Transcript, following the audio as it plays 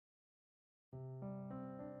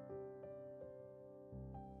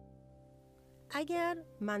اگر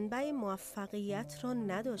منبع موفقیت را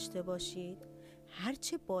نداشته باشید،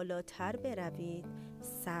 هرچه بالاتر بروید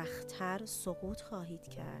سخت‌تر سقوط خواهید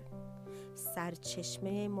کرد.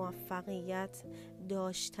 سرچشمه موفقیت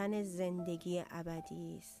داشتن زندگی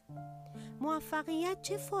ابدی است. موفقیت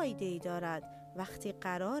چه فایده‌ای دارد وقتی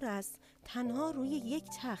قرار است تنها روی یک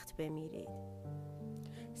تخت بمیرید؟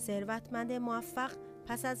 ثروتمند موفق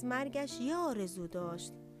پس از مرگش یه آرزو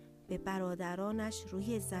داشت: به برادرانش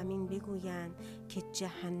روی زمین بگویند که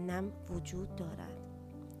جهنم وجود دارد.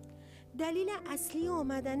 دلیل اصلی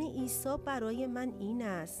آمدن عیسی برای من این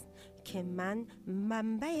است که من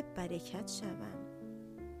منبع برکت شوم.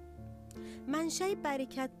 منشأ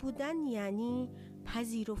برکت بودن یعنی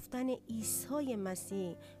پذیرفتن عیسی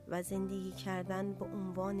مسیح و زندگی کردن به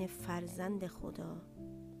عنوان فرزند خدا.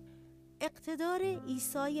 اقتدار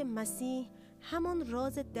عیسی مسیح همان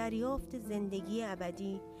راز دریافت زندگی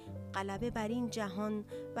ابدی، غلبه بر این جهان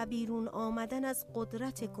و بیرون آمدن از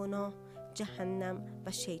قدرت گناه، جهنم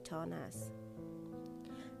و شیطان است.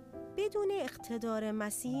 بدون اقتدار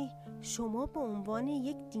مسیح شما به عنوان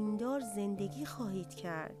یک دیندار زندگی خواهید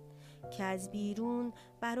کرد که از بیرون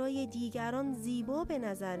برای دیگران زیبا به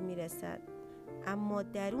نظر می رسد، اما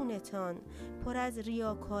درونتان پر از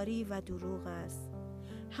ریاکاری و دروغ است،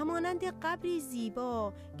 همانند قبری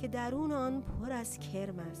زیبا که درون آن پر از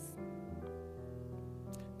کرم است.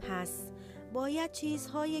 پس باید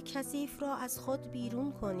چیزهای کثیف را از خود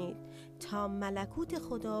بیرون کنید تا ملکوت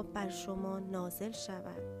خدا بر شما نازل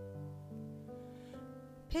شود.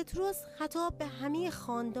 پتروس خطاب به همه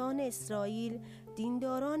خاندان اسرائیل،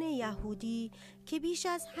 دینداران یهودی که بیش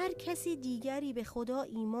از هر کسی دیگری به خدا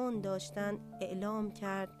ایمان داشتند، اعلام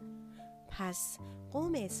کرد: پس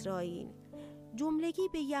قوم اسرائیل، جملگی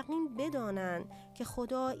به یقین بدانند که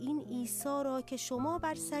خدا این عیسی را که شما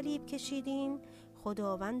بر صلیب کشیدین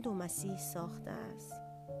خداوند و مسیح ساخته است.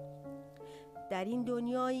 در این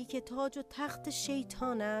دنیایی که تاج و تخت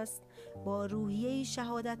شیطان است، با روحیه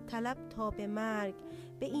شهادت طلب تا به مرگ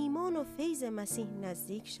به ایمان و فیض مسیح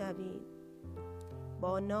نزدیک شوید.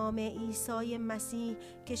 با نام عیسی مسیح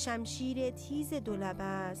که شمشیر تیز دولبه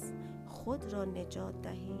است خود را نجات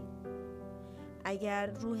دهید. اگر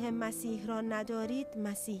روح مسیح را ندارید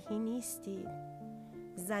مسیحی نیستید.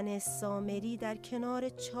 زن سامری در کنار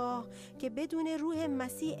چاه که بدون روح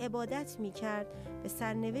مسیح عبادت می کرد به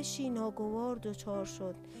سرنوشتی ناگوار دچار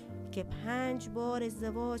شد که 5 بار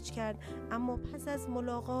ازدواج کرد، اما پس از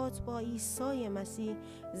ملاقات با عیسی مسیح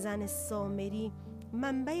زن سامری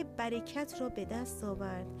منبع برکت را به دست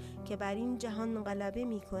آورد که بر این جهان غلبه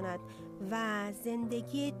می کند و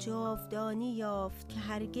زندگی جاودانی یافت که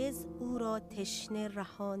هرگز او را تشنه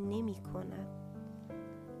رها نمی کند.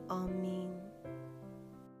 آمین.